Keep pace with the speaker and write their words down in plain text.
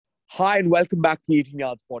Hi, and welcome back to the 18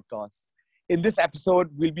 Yards podcast. In this episode,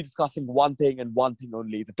 we'll be discussing one thing and one thing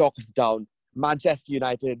only, the talk of the town, Manchester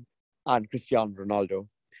United and Cristiano Ronaldo.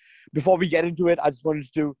 Before we get into it, I just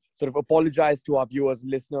wanted to sort of apologize to our viewers and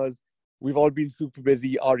listeners. We've all been super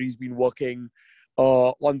busy. Ari's been working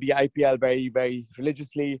on the IPL very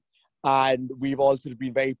religiously, and we've also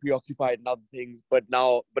been very preoccupied in other things. But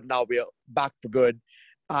now we're back for good,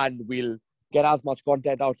 and we'll get as much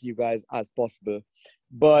content out to you guys as possible.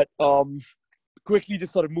 But quickly,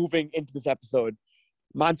 just sort of moving into this episode,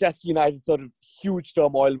 Manchester United sort of huge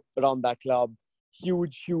turmoil around that club,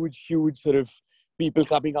 huge sort of people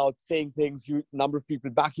coming out saying things, huge number of people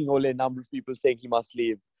backing Ole, number of people saying he must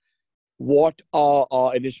leave. What are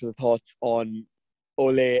our initial thoughts on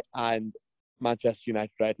Ole and Manchester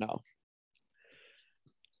United right now?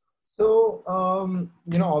 So,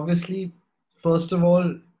 obviously, first of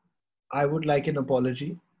all, I would like an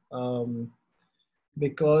apology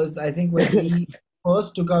because I think when we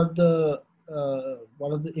first took out the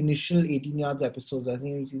one of the initial 18 yards episodes, I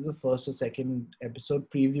think it was either first or second episode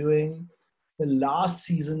previewing the last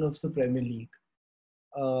season of the Premier League.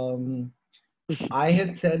 Um, I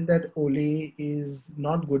had said that Ole is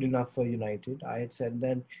not good enough for United. I had said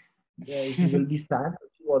that he will be sad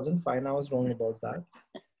if he wasn't. Fine, I was wrong about that.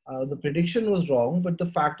 The prediction was wrong, but the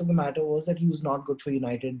fact of the matter was that he was not good for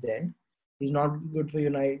United then. He's not good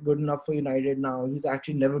enough for United now. He's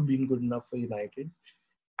actually never been good enough for United.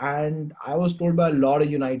 And I was told by a lot of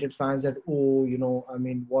United fans that,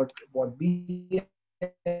 what BS,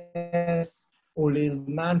 Ole is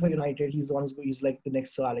the man for United. He's the one he's like the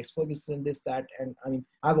next Sir Alex Ferguson, this, that. And I mean,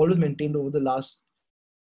 I've always maintained over the last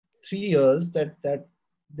 3 years that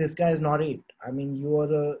this guy is not it. I mean, you are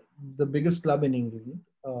the biggest club in England.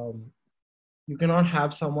 You cannot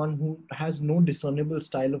have someone who has no discernible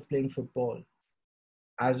style of playing football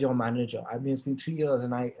as your manager. I mean, it's been 3 years,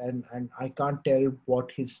 and I can't tell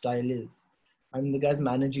what his style is. I mean, the guy's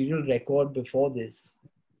managerial record before this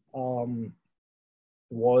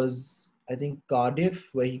was, I think,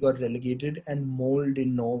 Cardiff, where he got relegated, and Mold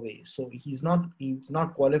in Norway. So he's not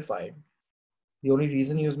qualified. The only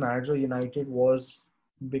reason he was manager of United was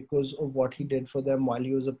because of what he did for them while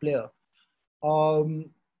he was a player.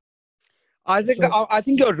 Um, I think so I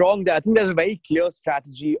think you're wrong there. I think there's a very clear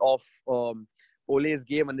strategy of Ole's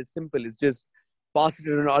game, and it's simple. It's just pass it to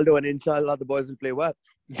Ronaldo, and inshallah the boys will play well.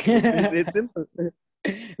 It's simple.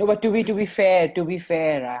 No, but to be fair,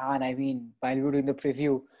 Rahan, I mean, while we were doing the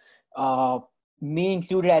preview, me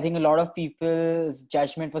included, I think a lot of people's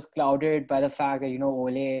judgment was clouded by the fact that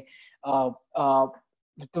Ole, uh, uh,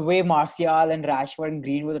 the way Martial and Rashford and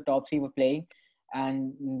Green were the top three were playing,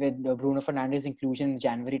 and with Bruno Fernandes' inclusion in the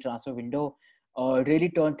January transfer window, it really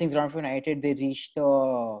turned things around for United. They reached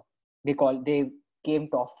they came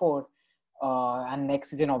top four. And next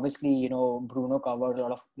season, obviously, Bruno covered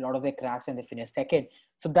a lot of their cracks and they finished second.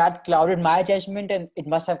 So that clouded my judgment, and it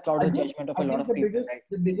must have I clouded the think judgment of I a lot think of the people, biggest right?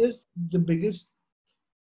 the biggest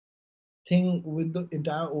thing with the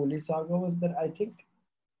entire Ole saga was that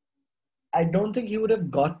I don't think he would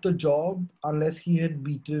have got the job unless he had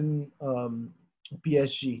beaten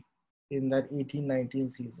PSG in that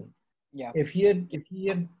 18-19 season. Yeah. If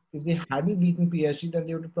they hadn't beaten PSG, then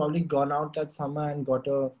they would have probably gone out that summer and got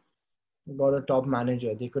a top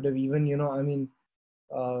manager. They could have even,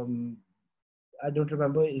 um, I don't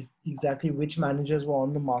remember exactly which managers were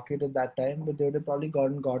on the market at that time, but they would have probably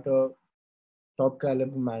got a top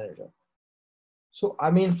caliber manager. So,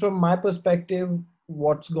 I mean, from my perspective,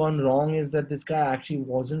 what's gone wrong is that this guy actually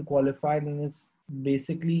wasn't qualified, and it's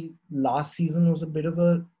basically last season was a bit of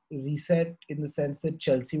a reset in the sense that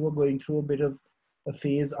Chelsea were going through a bit of a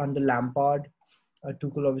phase under Lampard.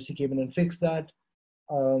 Tuchel obviously came in and fixed that.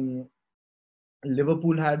 Um,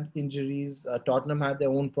 Liverpool had injuries. Tottenham had their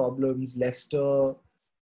own problems. Leicester,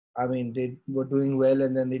 I mean, they were doing well,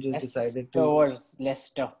 and then they just decided Leicester to was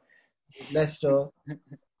Leicester. Leicester.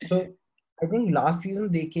 So I think last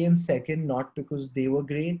season they came second, not because they were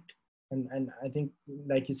great, and I think,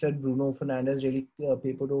 like you said, Bruno Fernandes really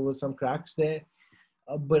papered over some cracks there.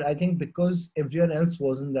 But I think because everyone else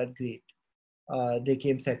wasn't that great, they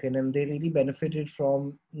came second, and they really benefited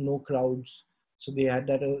from no crowds. So they had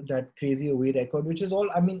that crazy away record, which is all.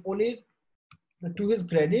 I mean, Ole, to his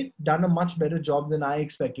credit, done a much better job than I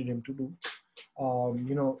expected him to do.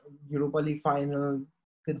 Europa League final,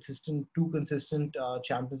 two consistent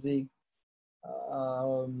Champions League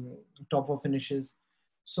top four finishes.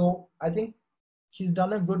 So I think he's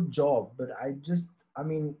done a good job. But I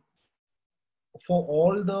mean, for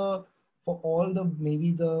all the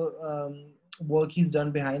maybe the work he's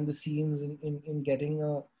done behind the scenes in getting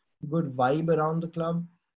a good vibe around the club,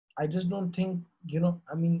 I just don't think,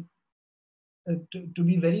 I mean, to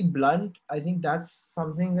be very blunt, I think that's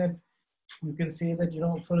something that you can say that,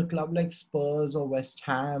 for a club like Spurs or West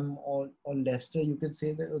Ham or Leicester, you can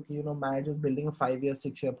say that, okay, manager's building a 5-year,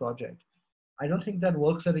 6-year project. I don't think that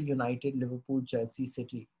works at a United, Liverpool, Chelsea,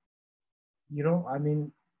 City. I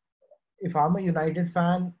mean, if I'm a United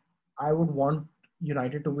fan, I would want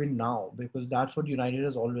United to win now because that's what United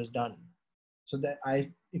has always done. So that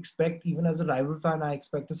I expect, even as a rival fan, I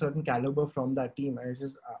expect a certain caliber from that team. And it's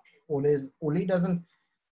just Ole doesn't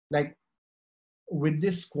like with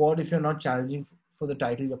this squad. If you're not challenging for the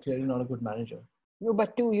title, you're clearly not a good manager. No,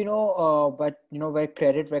 where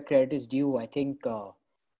credit is due. I think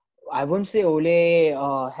I wouldn't say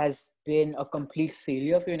Ole has been a complete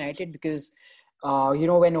failure for United because,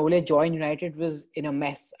 when Ole joined, United was in a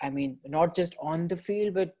mess. I mean, not just on the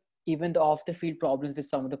field, but even the off the field problems with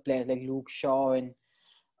some of the players like Luke Shaw and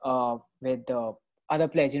with the other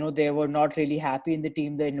players. They were not really happy in the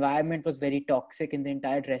team. The environment was very toxic in the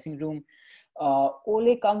entire dressing room.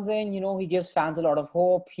 Ole comes in, he gives fans a lot of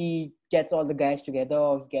hope. He gets all the guys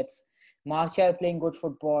together. He gets Martial playing good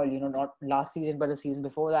football, not last season, but the season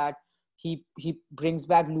before that. He brings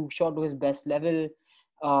back Luke Shaw to his best level.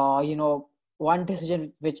 One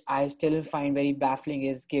decision which I still find very baffling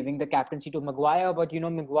is giving the captaincy to Maguire. But,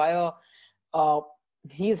 Maguire,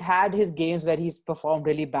 he's had his games where he's performed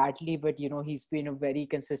really badly, but, he's been a very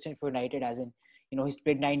consistent for United, as in, he's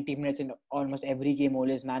played 90 minutes in almost every game Ole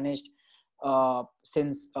has managed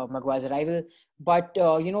since Maguire's arrival. But,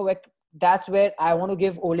 that's where I want to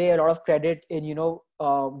give Ole a lot of credit in,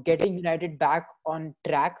 getting United back on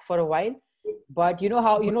track for a while. But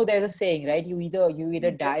there's a saying, right? You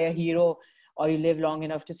either die a hero or you live long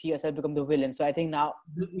enough to see yourself become the villain. So I think now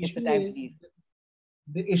it's the time to leave.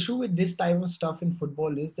 The issue with this type of stuff in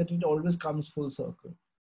football is that it always comes full circle,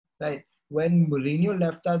 right? When Mourinho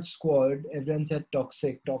left that squad, everyone said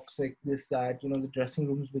toxic, this, that, the dressing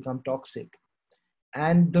rooms become toxic.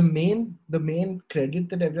 And the main credit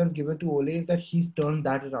that everyone's given to Ole is that he's turned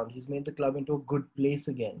that around. He's made the club into a good place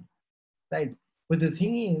again, right? But the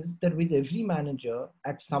thing is that with every manager,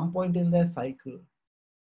 at some point in their cycle,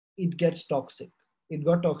 it gets toxic. It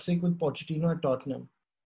got toxic with Pochettino at Tottenham.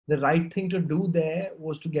 The right thing to do there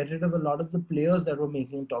was to get rid of a lot of the players that were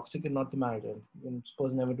making him toxic and not the manager.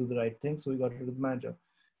 Spurs never do the right thing, so we got rid of the manager.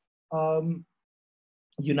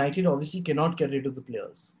 United obviously cannot get rid of the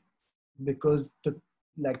players because the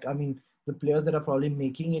players that are probably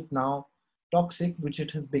making it now toxic, which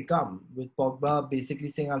it has become, with Pogba basically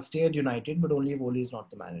saying I'll stay at United, but only if Ole is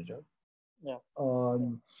not the manager. Yeah.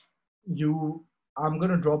 I'm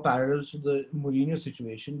going to draw parallels to the Mourinho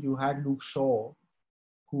situation. You had Luke Shaw,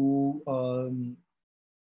 who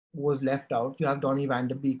was left out. You have Donny van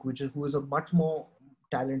de Beek, who is a much more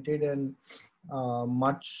talented and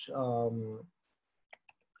much a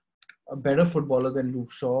better footballer than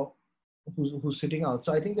Luke Shaw, who's sitting out.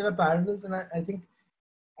 So I think there are parallels, and I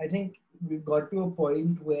think we've got to a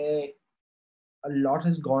point where a lot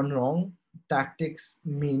has gone wrong, tactics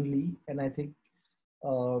mainly, and I think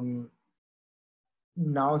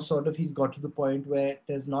now sort of he's got to the point where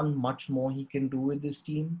there's not much more he can do with this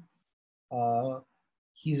team.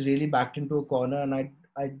 He's really backed into a corner, and I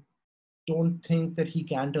don't think that he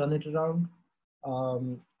can turn it around.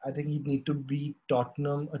 I think he'd need to beat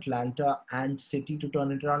Tottenham, Atlanta, and City to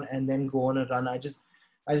turn it around, and then go on a run. I just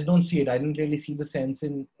don't see it. I didn't really see the sense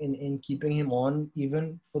in keeping him on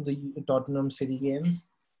even for the Tottenham City games.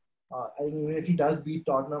 I mean, even if he does beat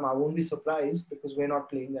Tottenham, I won't be surprised because we're not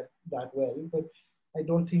playing that well. But I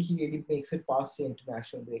don't think he really makes it past the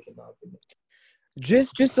international break, in my opinion.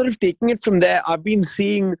 Just sort of taking it from there, I've been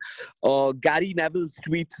seeing Gary Neville's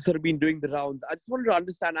tweets sort of been doing the rounds. I just wanted to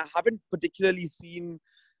understand, I haven't particularly seen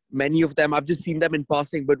many of them. I've just seen them in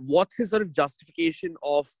passing. But what's his sort of justification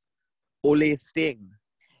of Ole staying?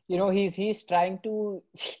 He's trying to...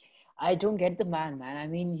 I don't get the man. I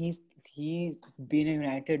mean, he's been a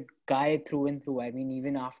United guy through and through. I mean,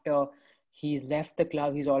 even after he's left the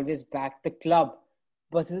club, he's always backed the club.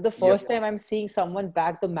 But this is the first time I'm seeing someone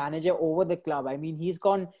back the manager over the club. I mean, he's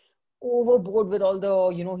gone overboard with all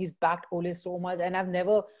the, he's backed Ole so much. And I've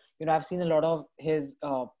never, I've seen a lot of his,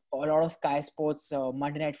 a lot of Sky Sports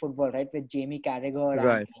Monday Night Football, right? With Jamie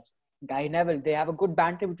Carragher and Gary Neville. They have a good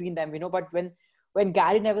banter between them, but when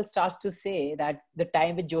Gary Neville starts to say that the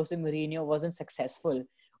time with Jose Mourinho wasn't successful,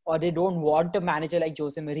 or they don't want a manager like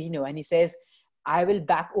Jose Mourinho, and he says, I will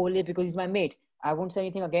back Ole because he's my mate. I won't say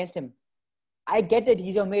anything against him. I get it,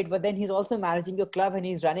 he's your mate, but then he's also managing your club and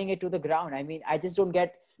he's running it to the ground. I mean, I just don't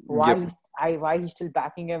get why he's still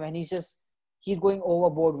backing him, and he's going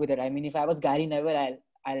overboard with it. I mean, if I was Gary Neville,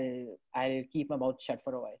 I'll keep my mouth shut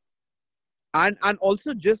for a while. And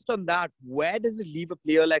also just on that, where does it leave a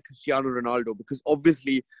player like Cristiano Ronaldo? Because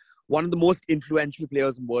obviously, one of the most influential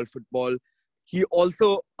players in world football. He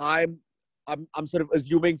also, I'm sort of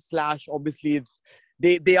assuming slash. Obviously,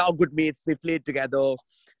 they are good mates. They played together.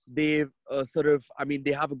 They sort of, I mean,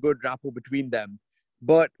 they have a good rapport between them.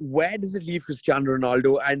 But where does it leave Cristiano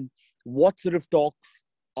Ronaldo, and what sort of talks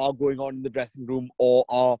are going on in the dressing room or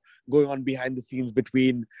are going on behind the scenes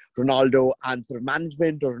between Ronaldo and sort of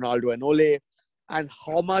management, or Ronaldo and Ole? And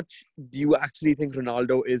how much do you actually think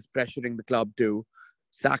Ronaldo is pressuring the club to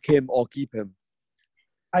sack him or keep him?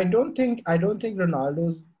 I don't think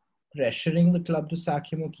Ronaldo's pressuring the club to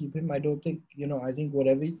sack him or keep him. I don't think, I think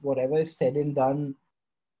whatever is said and done,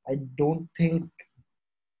 I don't think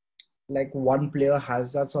like one player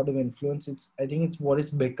has that sort of influence. I think it's what it's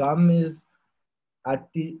become is at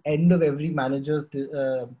the end of every manager's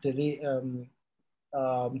time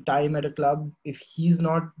at a club, if he's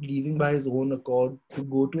not leaving by his own accord to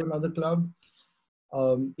go to another club,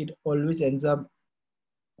 it always ends up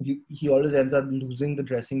he always ends up losing the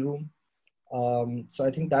dressing room. So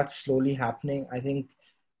I think that's slowly happening. I think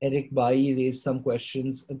Eric Bailly raised some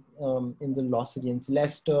questions in the loss against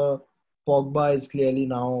Leicester. Pogba is clearly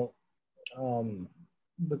now, um,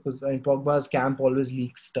 because Pogba's camp always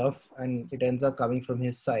leaks stuff and it ends up coming from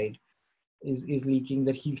his side, is leaking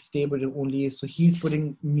that he'll stay, but only so he's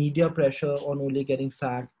putting media pressure on Ole getting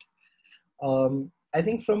sacked. I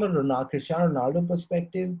think from a Cristiano Ronaldo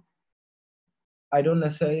perspective, I don't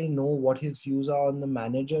necessarily know what his views are on the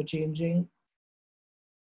manager changing.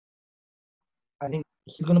 I think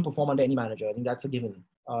he's going to perform under any manager. I think that's a given.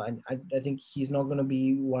 And I think he's not going to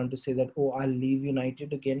be one to say that, oh, I'll leave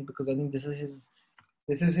United again, because I think this is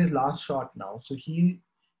his last shot now. So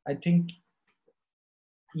I think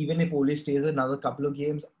even if Ole stays another couple of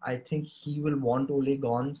games, I think he will want Ole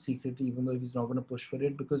gone secretly, even though he's not going to push for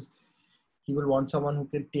it, because he will want someone who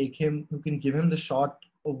can who can give him the shot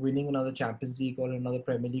of winning another Champions League or another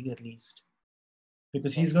Premier League at least.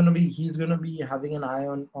 Because he's gonna be having an eye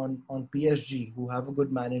on PSG, who have a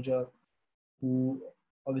good manager, who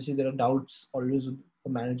obviously there are doubts always with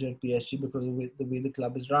the manager at PSG because of the way the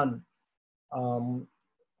club is run,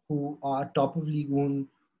 who are top of League One,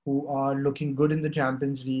 who are looking good in the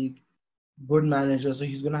Champions League, good manager. So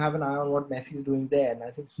he's gonna have an eye on what Messi is doing there, and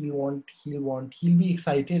I think he'll be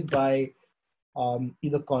excited by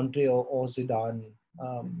either Conte or Zidane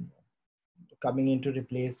coming in to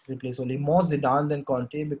replace Ole. More Zidane than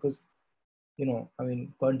Conte, because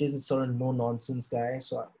Conte is a sort of no nonsense guy.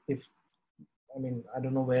 So I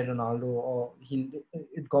don't know where Ronaldo, or he'll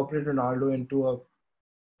incorporate Ronaldo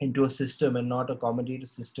into a system and not accommodate a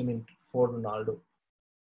system for Ronaldo.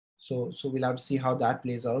 So we'll have to see how that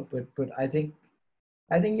plays out. But I think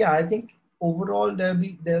overall there'll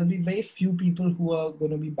be very few people who are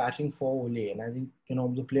going to be batting for Ole, and I think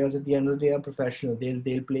the players at the end of the day are professional.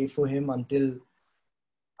 They'll play for him until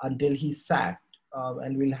he's sacked,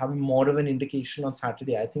 and we'll have more of an indication on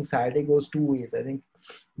Saturday. I think Saturday goes two ways. I think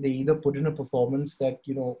they either put in a performance that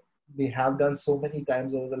they have done so many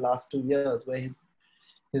times over the last 2 years, where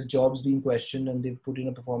his job's being questioned, and they've put in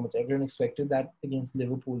a performance. Everyone expected that against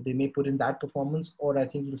Liverpool. They may put in that performance, or I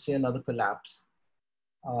think you'll see another collapse.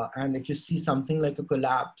 And if you see something like a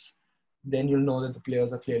collapse, then you'll know that the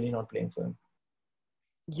players are clearly not playing for him.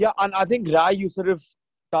 Yeah, and I think Rai, you sort of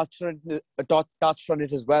touched on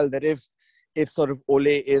it as well, that if sort of Ole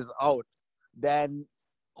is out, then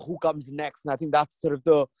who comes next? And I think that's sort of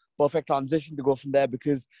the perfect transition to go from there,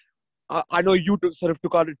 because I know you sort of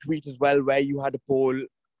took out a tweet as well where you had a poll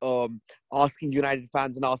asking United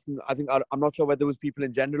fans and asking, I think, I'm not sure whether it was people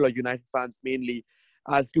in general or United fans mainly,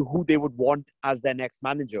 as to who they would want as their next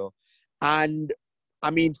manager. And I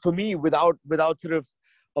mean, for me, without sort of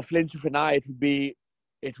a flinch of an eye,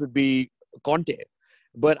 it would be Conte.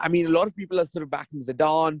 But I mean, a lot of people are sort of backing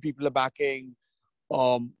Zidane. People are backing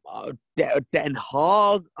Ten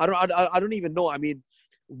Hag. I don't even know. I mean,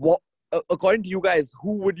 what according to you guys,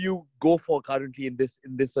 who would you go for currently in this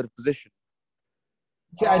sort of position?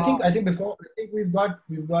 See, I think we've got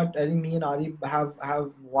I think me and Ari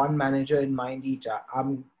have one manager in mind each.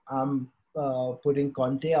 I'm putting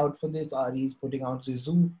Conte out for this. Ari's putting out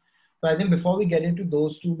Zizou. But I think before we get into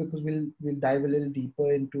those two, because we'll dive a little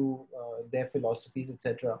deeper into their philosophies,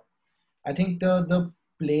 etc. I think the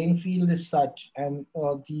playing field is such, and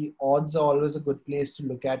the odds are always a good place to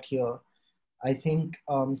look at here. I think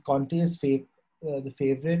Conte is the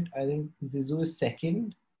favorite. I think Zizou is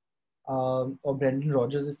second, or Brendan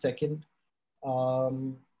Rodgers is second,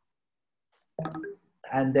 and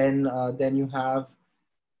then you have.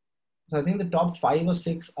 So I think the top 5 or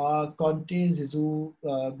 6 are Conte, Zizou,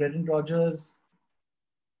 Brendan Rodgers,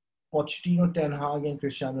 Pochettino, Ten Hag, and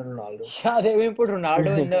Cristiano Ronaldo. Yeah, they even put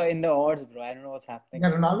Ronaldo in the odds, bro. I don't know what's happening.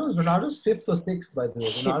 Yeah, Ronaldo's fifth or sixth, by the way.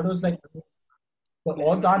 Ronaldo's like the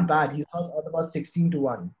odds aren't bad. He's at about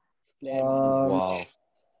 16-1. Player, man. Wow.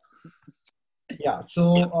 Yeah.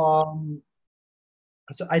 So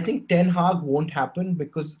I think Ten Hag won't happen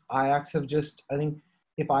because Ajax have just. I think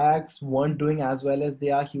if Ajax weren't doing as well as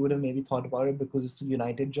they are, he would have maybe thought about it because it's a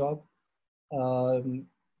United job.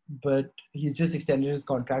 But he's just extended his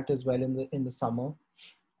contract as well in the summer.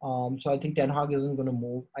 So I think Ten Hag isn't going to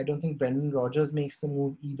move. I don't think Brendan Rodgers makes the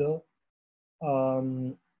move either.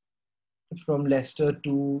 From Leicester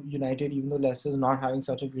to United, even though Leicester is not having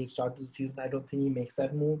such a great start to the season, I don't think he makes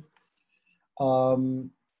that move.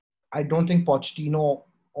 I don't think Pochettino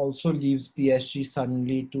also leaves PSG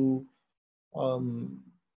suddenly to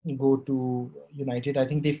go to United. I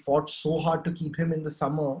think they fought so hard to keep him in the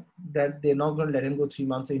summer that they're not going to let him go 3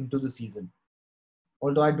 months into the season.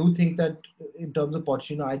 Although I do think that in terms of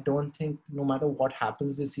Pochettino, I don't think no matter what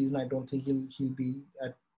happens this season, I don't think he'll be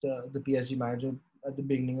at the PSG manager at the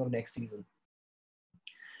beginning of next season.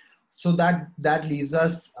 So that leaves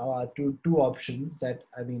us to two options that,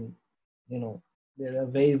 I mean, there are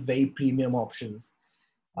very, very premium options.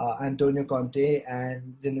 Antonio Conte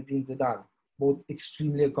and Zinedine Zidane, both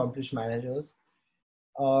extremely accomplished managers.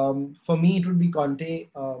 For me, it would be Conte.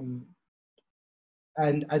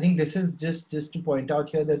 And I think this is just to point out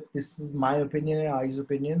here that this is my opinion and Ari's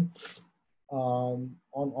opinion on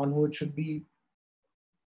who it should be.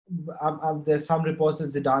 There's some reports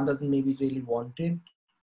that Zidane doesn't maybe really want it.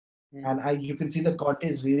 And you can see that Conte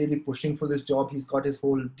is really pushing for this job. He's got his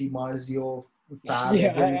whole Di Marzio fab.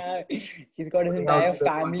 Yeah, he's got his entire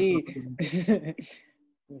family.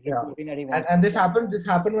 Yeah. And this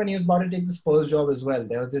happened when he was about to take the Spurs job as well.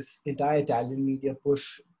 There was this entire Italian media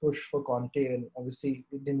push for Conte, and obviously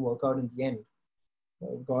it didn't work out in the end.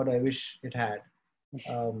 God, I wish it had.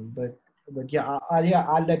 But yeah,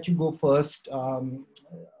 I'll let you go first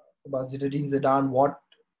about Zinedine Zidane. What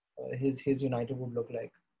his United would look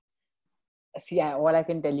like. See, all I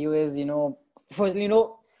can tell you is, firstly,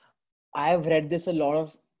 I've read this a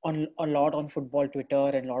lot on football Twitter,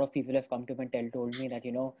 and a lot of people have come to me and told me that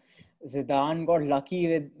Zidane got lucky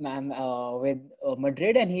with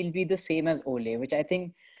Madrid, and he'll be the same as Ole, which I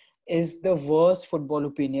think is the worst football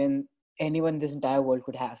opinion anyone in this entire world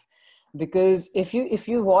could have. Because if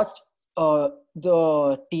you watch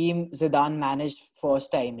the team Zidane managed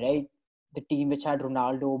first time, right, the team which had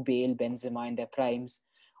Ronaldo, Bale, Benzema in their primes,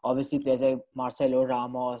 obviously players like Marcelo,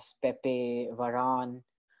 Ramos, Pepe, Varane,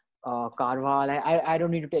 Carval. I don't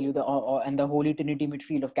need to tell you and the holy trinity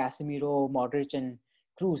midfield of Casemiro, Modric, and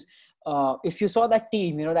Cruz. If you saw that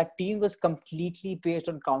team, that team was completely based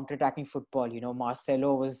on counter-attacking football.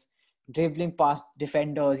 Marcelo was dribbling past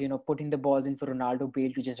defenders, putting the balls in for Ronaldo,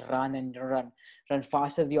 Bale to just run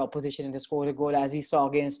faster than the opposition and they score a goal, as we saw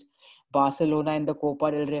against Barcelona in the Copa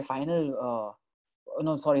del Rey final.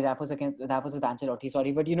 No, sorry, that was with Ancelotti.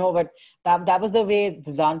 Sorry, but that was the way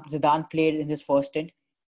Zidane played in his first stint.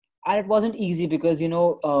 And it wasn't easy because,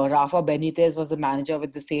 Rafa Benitez was the manager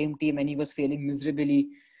with the same team and he was failing miserably.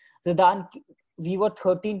 Zidane, we were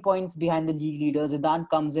 13 points behind the league leader. Zidane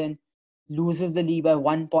comes in, loses the league by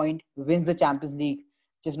 1 point, wins the Champions League,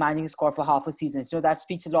 just managing to score for half a season. That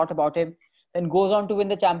speaks a lot about him. Then goes on to win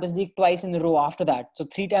the Champions League twice in a row after that. So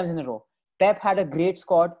 3 times in a row. Pep had a great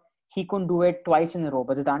squad. He couldn't do it twice in a row,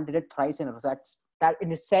 but Zidane did it thrice in a row. So that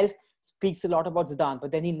in itself speaks a lot about Zidane.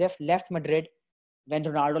 But then he left Madrid. When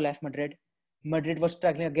Ronaldo left Madrid, Madrid was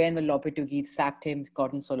struggling again with Lopetegui, sacked him,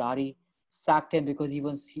 got in Solari, sacked him because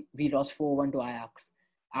we lost 4-1 to Ajax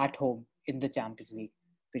at home in the Champions League,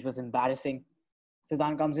 which was embarrassing.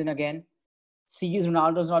 Zidane comes in again, sees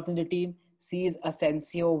Ronaldo's not in the team, sees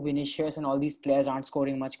Asensio, Vinicius, and all these players aren't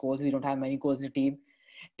scoring much goals. We don't have many goals in the team.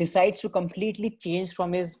 Decides to completely change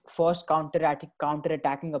from his first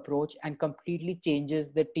counter-attacking approach and completely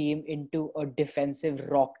changes the team into a defensive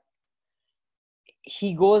rock.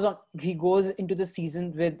 He goes into the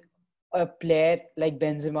season with a player like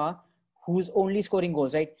Benzema who's only scoring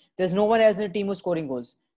goals, right? There's no one else in the team who's scoring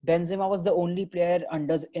goals. Benzema was the only player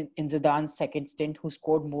in Zidane's second stint who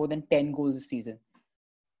scored more than 10 goals this season.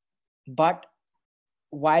 But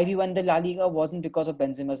why we won the La Liga wasn't because of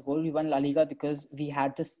Benzema's goal. We won La Liga because we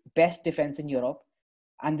had the best defense in Europe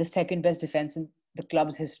and the second best defense in the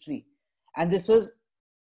club's history. And this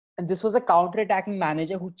was a counter-attacking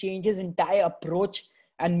manager who changed his entire approach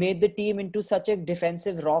and made the team into such a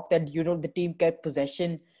defensive rock that, the team kept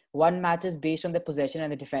possession, won matches based on the possession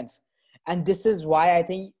and the defense. And this is why I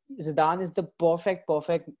think Zidane is the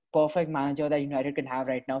perfect manager that United can have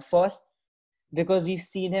right now. First, because we've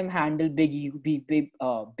seen him handle big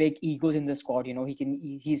egos in the squad. You know,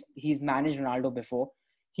 he's managed Ronaldo before.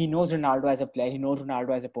 He knows Ronaldo as a player. He knows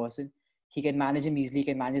Ronaldo as a person. He can manage him easily. He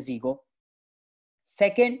can manage his ego.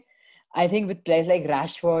 Second, I think with players like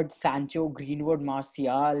Rashford, Sancho, Greenwood,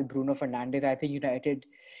 Martial, Bruno Fernandes, I think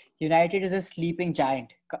United is a sleeping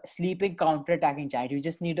giant, sleeping counter-attacking giant. You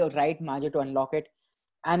just need a right manager to unlock it.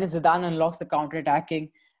 And if Zidane unlocks the counter-attacking,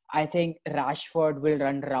 I think Rashford will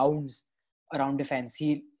run rounds around defense.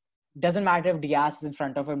 He doesn't matter if Diaz is in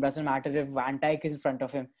front of him, doesn't matter if Van Dijk is in front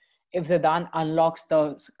of him. If Zidane unlocks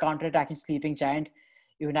the counter-attacking sleeping giant,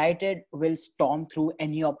 United will storm through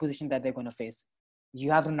any opposition that they're going to face.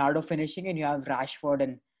 You have Ronaldo finishing, and you have Rashford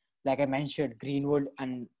and, like I mentioned, Greenwood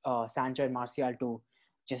and Sancho and Martial to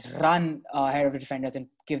just run ahead of the defenders and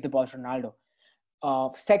give the ball to Ronaldo.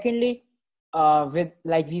 Secondly, with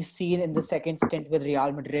like we've seen in the second stint with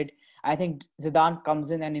Real Madrid, I think Zidane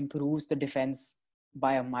comes in and improves the defense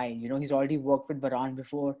by a mile. You know, he's already worked with Varane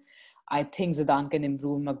before. I think Zidane can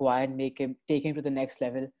improve Maguire and take him to the next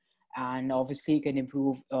level, and obviously can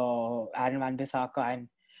improve Aaron Wan-Bissaka, and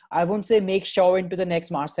I won't say make Shaw into the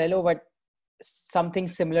next Marcelo, but something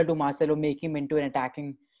similar to Marcelo, make him into an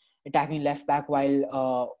attacking left back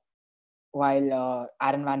while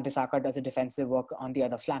Aaron Wan-Bissaka does a defensive work on the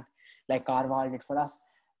other flank, like Carvajal did for us.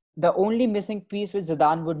 The only missing piece which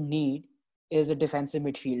Zidane would need is a defensive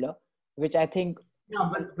midfielder, which I think. Yeah,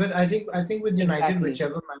 but I think with United, Exactly.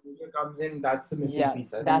 whichever manager comes in, that's the missing Yeah,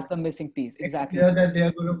 piece. I that's think the missing piece. Exactly. clear that they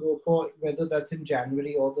are going to go for, whether that's in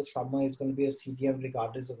January or the summer, is going to be a CDM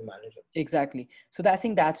regardless of the manager. Exactly. So I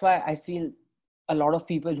think that's why I feel a lot of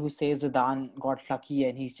people who say Zidane got lucky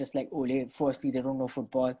and he's just like Ole, firstly, they don't know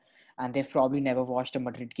football and they've probably never watched a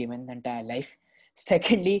Madrid game in their entire life.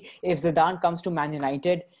 Secondly, if Zidane comes to Man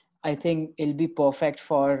United, I think it'll be perfect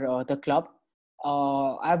for the club.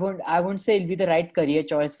 I wouldn't say it'll be the right career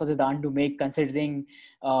choice for Zidane to make, considering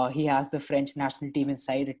he has the French national team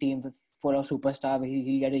inside, a team full of superstars.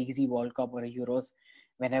 He'll get an easy World Cup or a Euros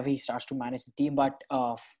whenever he starts to manage the team. But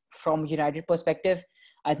from United perspective,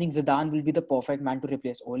 I think Zidane will be the perfect man to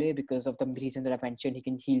replace Ole because of the reasons that I mentioned.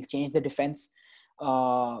 He'll change the defense.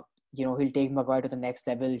 He'll take Maguire to the next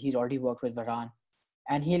level. He's already worked with Varane,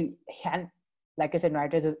 and like I said,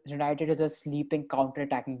 United is a sleeping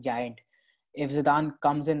counter-attacking giant. If Zidane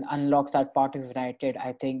comes in, unlocks that part of United,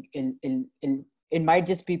 I think it might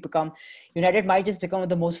just become United might just become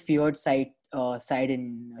the most feared side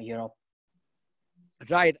in Europe.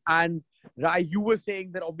 Right. And Rai, you were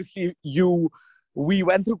saying that obviously we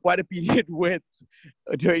went through quite a period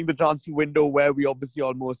during the transfer window where we obviously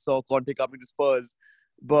almost saw Conte coming to Spurs.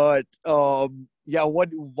 But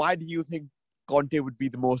why do you think Conte would be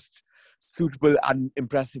the most suitable and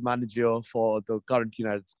impressive manager for the current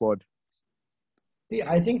United squad? See,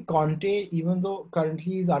 I think Conte, even though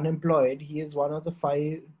currently he's unemployed, he is one of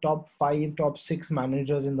the top 6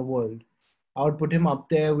 managers in the world. I would put him up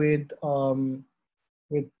there with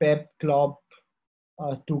Pep, Klopp,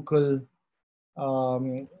 Tuchel,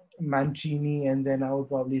 Mancini, and then I would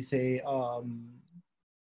probably say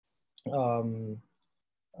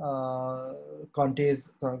Conte is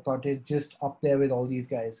just up there with all these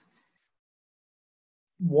guys.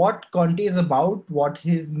 What Conte is about, what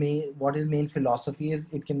his main philosophy is,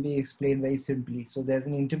 it can be explained very simply. So there's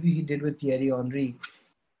an interview he did with Thierry Henry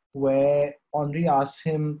where Henry asks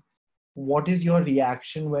him, what is your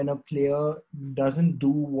reaction when a player doesn't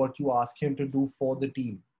do what you ask him to do for the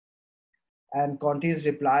team? And Conte's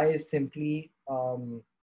reply is simply,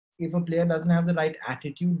 if a player doesn't have the right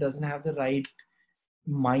attitude, doesn't have the right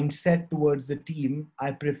mindset towards the team,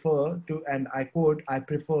 I prefer to, and I quote, I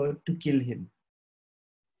prefer to kill him.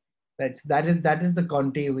 That is the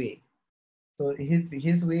Conte way. So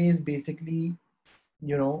his way is basically,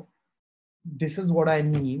 this is what I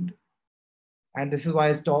need. And this is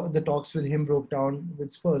why the talks with him broke down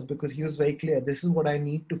with Spurs, because he was very clear. This is what I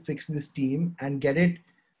need to fix this team and get it,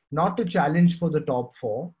 not to challenge for the top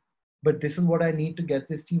 4, but this is what I need to get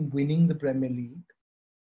this team winning the Premier League.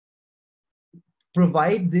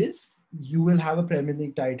 Provide this, you will have a Premier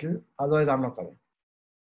League title. Otherwise, I'm not coming.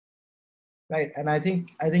 Right, and I think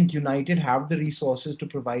United have the resources to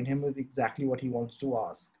provide him with exactly what he wants to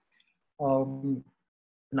ask.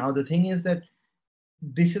 Now the thing is that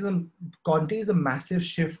Conte is a massive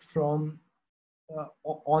shift from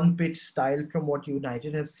on-pitch style from what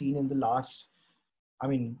United have seen in the last,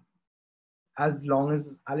 as long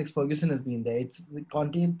as Alex Ferguson has been there.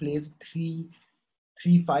 Conte plays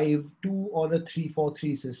 3-5-2 or a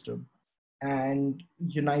 3-4-3 system, and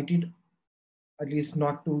United, at least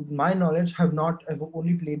not to my knowledge, have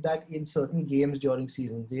only played that in certain games during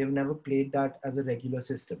seasons. They have never played that as a regular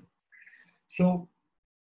system. So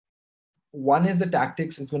one is the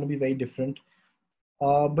tactics is going to be very different.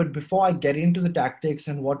 But before I get into the tactics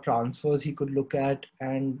and what transfers he could look at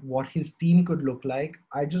and what his team could look like,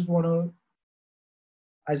 I just want to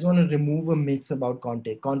remove a myth about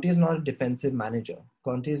Conte. Conte is not a defensive manager.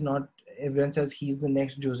 Conte is not. Everyone says he's the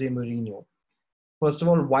next Jose Mourinho. First of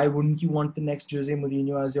all, why wouldn't you want the next Jose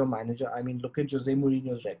Mourinho as your manager? I mean, look at Jose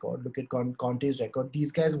Mourinho's record. Look at Conte's record.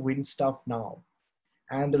 These guys win stuff now.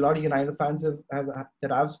 And a lot of United fans have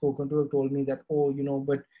that I've spoken to have told me that, oh,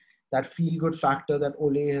 but that feel-good factor that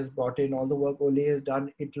Ole has brought in, all the work Ole has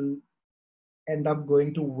done, it'll end up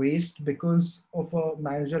going to waste because of a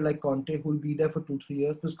manager like Conte who'll be there for 2-3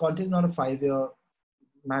 years. Because Conte is not a 5-year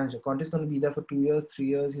manager. Conte is going to be there for 2 years, 3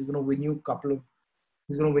 years. He's going to win you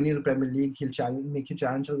He's going to win you the Premier League. He'll make you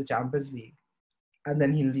challenge for the Champions League, and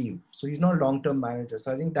then he'll leave. So he's not a long-term manager.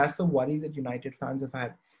 So I think that's the worry that United fans have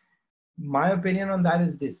had. My opinion on that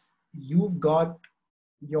is this: you've got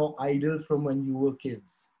your idol from when you were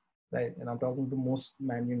kids, right? And I'm talking to most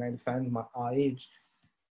Man United fans our age.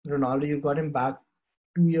 Ronaldo, you've got him back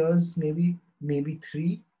 2 years, maybe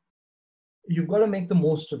 3. You've got to make the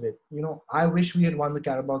most of it. I wish we had won the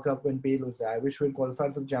Carabao Cup when Bale was there. I wish we had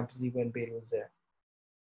qualified for the Champions League when Bale was there,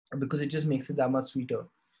 because it just makes it that much sweeter.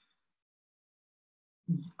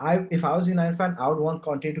 If I was a United fan, I would want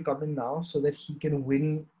Conte to come in now so that he can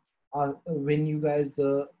win you guys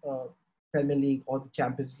the Premier League or the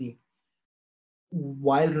Champions League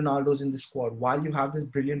while Ronaldo's in the squad, while you have this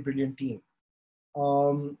brilliant team.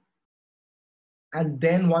 And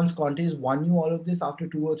then once Conte has won you all of this after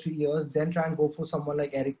 2 or 3 years, then try and go for someone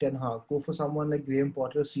like Eric Ten Hag, go for someone like Graham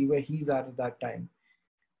Potter, see where he's at that time.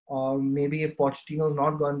 Maybe if Pochettino's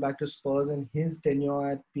not gone back to Spurs and his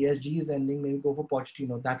tenure at PSG is ending, maybe go for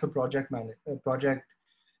Pochettino. That's a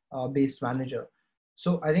project-based manager.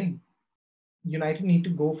 So I think United need to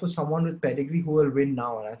go for someone with pedigree who will win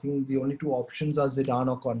now. And I think the only two options are Zidane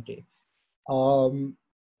or Conte.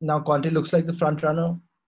 Now Conte looks like the front runner.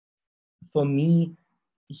 For me,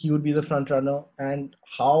 he would be the front runner, and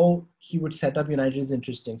how he would set up United is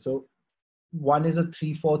interesting. So one is a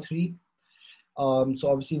 3-4-3. So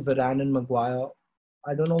obviously Varane and Maguire.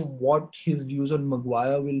 I don't know what his views on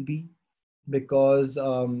Maguire will be, because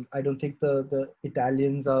I don't think the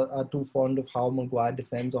Italians are too fond of how Maguire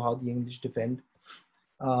defends or how the English defend.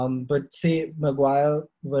 But say Maguire,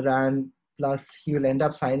 Varane, plus he will end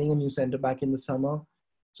up signing a new centre-back in the summer.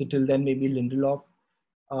 So till then, maybe Lindelof.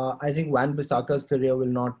 I think Wan-Bissaka's career will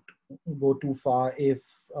not go too far if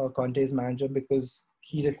Conte is manager, because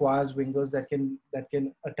he requires wingers that can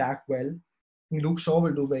attack well. Luke Shaw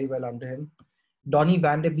will do very well under him. Donny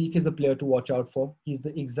van de Beek is a player to watch out for. He's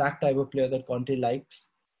the exact type of player that Conte likes.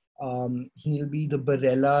 He'll be the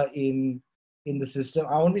Barella in the system.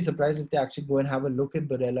 I won't be surprised if they actually go and have a look at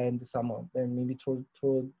Barella in the summer and maybe throw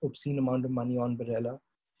obscene amount of money on Barella.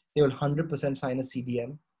 They will 100% sign a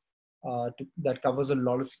CDM that covers a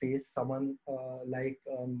lot of space. Someone like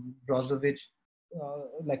Brozovic,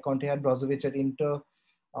 like Conte had Brozovic at Inter,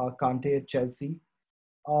 Kante at Chelsea.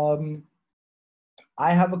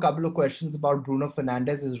 I have a couple of questions about Bruno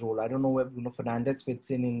Fernandes's role. I don't know where Bruno Fernandes fits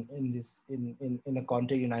in a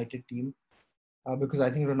Conte United team, because I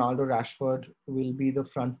think Ronaldo Rashford will be the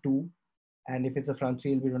front two, and if it's a front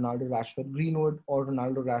three, it'll be Ronaldo Rashford Greenwood or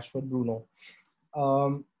Ronaldo Rashford Bruno.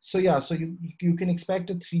 So you can expect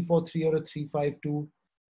a 3-4-3 or a 3-5-2.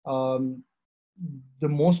 The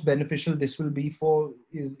most beneficial this will be for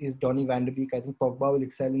is Donny van de Beek. I think Pogba will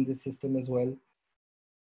excel in this system as well.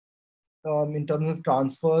 In terms of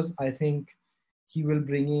transfers, I think he will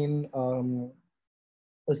bring in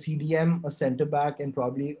a CDM, a centre back, and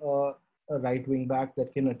probably a right wing back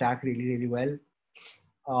that can attack really well.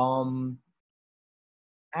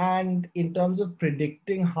 And in terms of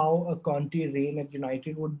predicting how a Conte reign at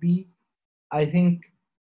United would be, I think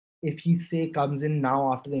if he comes in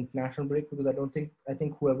now after the international break, because I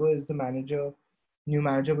think whoever is the new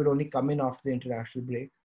manager will only come in after the international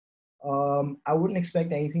break. I wouldn't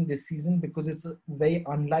expect anything this season, because it's very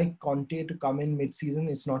unlike Conte to come in mid-season.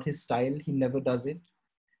 It's not his style. He never does it.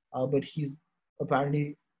 But he's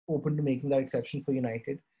apparently open to making that exception for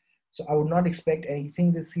United. So I would not expect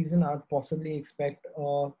anything this season. I'd possibly expect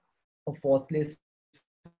a fourth place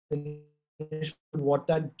finish. What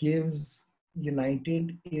that gives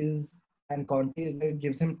United and Conte it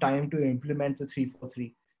gives him time to implement the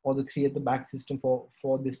 3-4-3 or the 3 at the back system for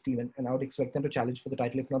this team. And I would expect them to challenge for the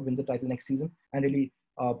title, if not win the title next season, and really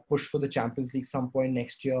push for the Champions League some point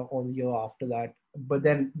next year or the year after that. But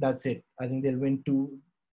then that's it. I think they'll win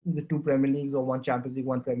the 2 Premier Leagues, or 1 Champions League,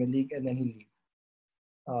 1 Premier League, and then he'll leave.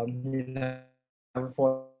 He'll have a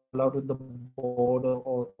out with the board,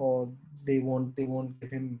 or they won't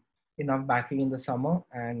give him enough backing in the summer,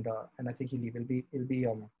 and I think he'll leave. It'll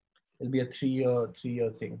be a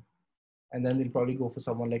 3-year thing, and then they'll probably go for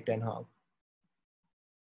someone like Ten Hag.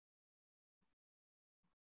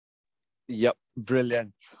 Yep,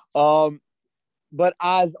 brilliant. But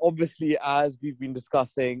as we've been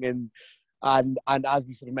discussing, and as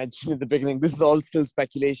we sort of mentioned in the beginning, this is all still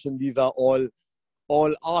speculation. These are all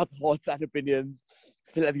our thoughts and opinions.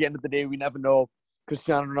 Still, at the end of the day, we never know.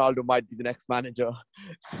 Cristiano Ronaldo might be the next manager.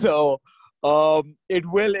 So it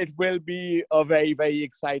will be a very, very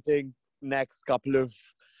exciting next couple of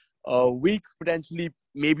weeks, potentially,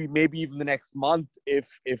 maybe even the next month, if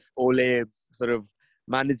Ole sort of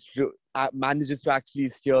manages to actually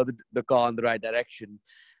steer the car in the right direction.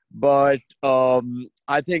 But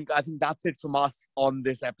I think that's it from us on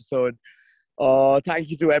this episode. Thank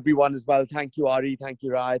you to everyone as well. Thank you, Ari. Thank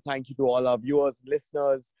you, Rai. Thank you to all our viewers and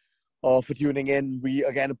listeners for tuning in. We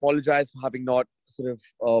again apologize for having not sort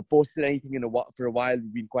of posted anything for a while.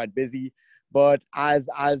 We've been quite busy, but as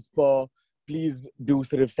per, please do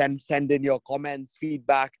sort of send in your comments,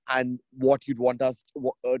 feedback, and what you'd want us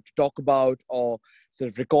to talk about or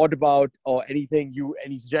sort of record about, or any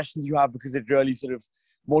suggestions you have, because it really sort of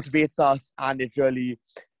motivates us and it really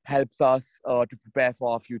helps us to prepare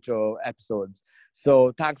for our future episodes.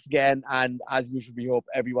 So thanks again, and as usual, we hope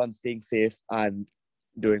everyone's staying safe and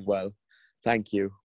doing well. Thank you.